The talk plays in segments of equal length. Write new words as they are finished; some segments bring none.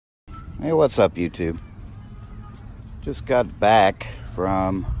Hey, what's up, YouTube? Just got back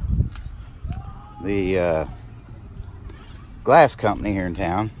from the glass company here in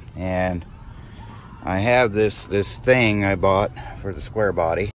town, and I have this thing I bought for the square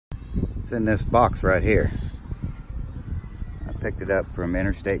body. It's in this box right here. I picked it up from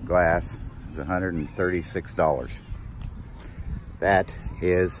Interstate Glass. It's $136. That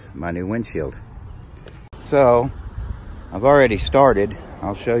is my new windshield. So I've already started.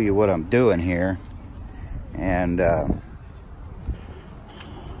 I'll show you what I'm doing here. And well,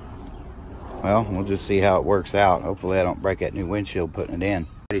 we'll just see how it works out. Hopefully I don't break that new windshield putting it in.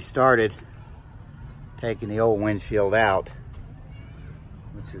 Already started taking the old windshield out,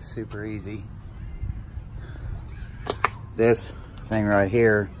 which is super easy. This thing right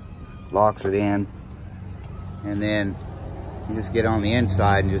here locks it in, and then you just get on the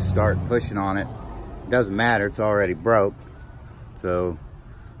inside and just start pushing on it. It doesn't matter, it's already broke. So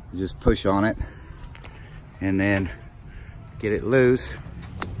you just push on it and then get it loose.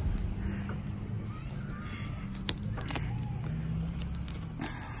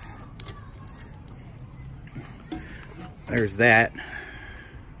 There's that.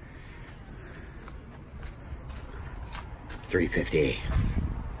 $3.50.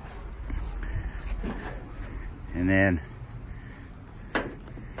 And then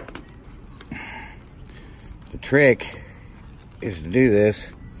the trick is to do this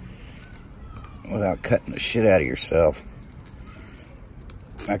without cutting the shit out of yourself.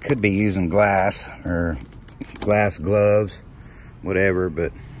 I could be using glass or glass gloves, whatever,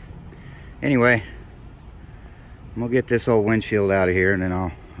 but anyway, I'm gonna get this old windshield out of here, and then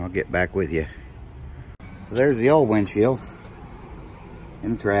I'll get back with you. So there's the old windshield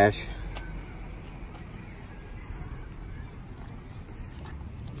in the trash.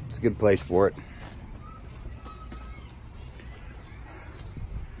 It's a good place for it.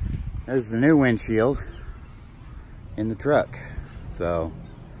 There's the new windshield in the truck. So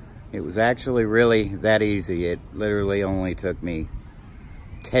it was actually really that easy. It literally only took me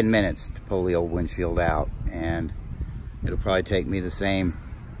 10 minutes to pull the old windshield out, and it'll probably take me the same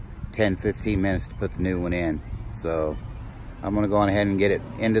 10-15 minutes to put the new one in. So I'm gonna go on ahead and get it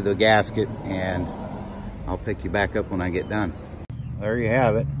into the gasket, and I'll pick you back up when I get done. There you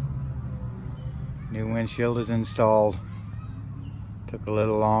have it. New windshield is installed. Took a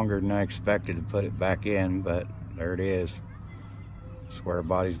little longer than I expected to put it back in, but there it is. Square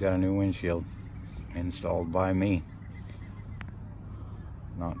body's got a new windshield installed by me.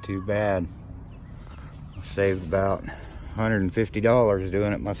 Not too bad. I saved about $150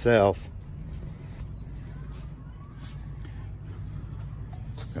 doing it myself.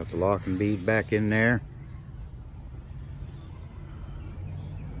 Got the locking bead back in there.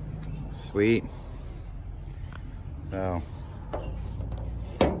 Sweet. So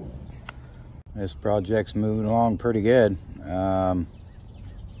this project's moving along pretty good. Don't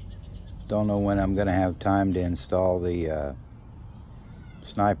know when I'm gonna have time to install the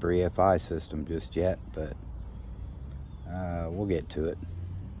Sniper EFI system just yet, but we'll get to it.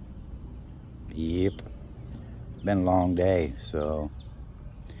 Yep, it's been a long day, so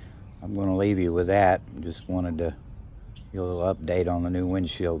I'm gonna leave you with that. Just wanted to give a little update on the new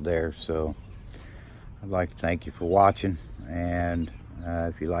windshield there. So I'd like to thank you for watching, and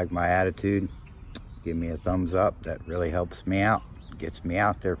if you like my attitude, give me a thumbs up. That really helps me out, gets me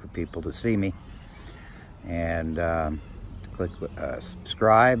out there for people to see me. And click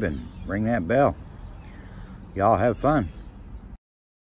subscribe and ring that bell. Y'all have fun.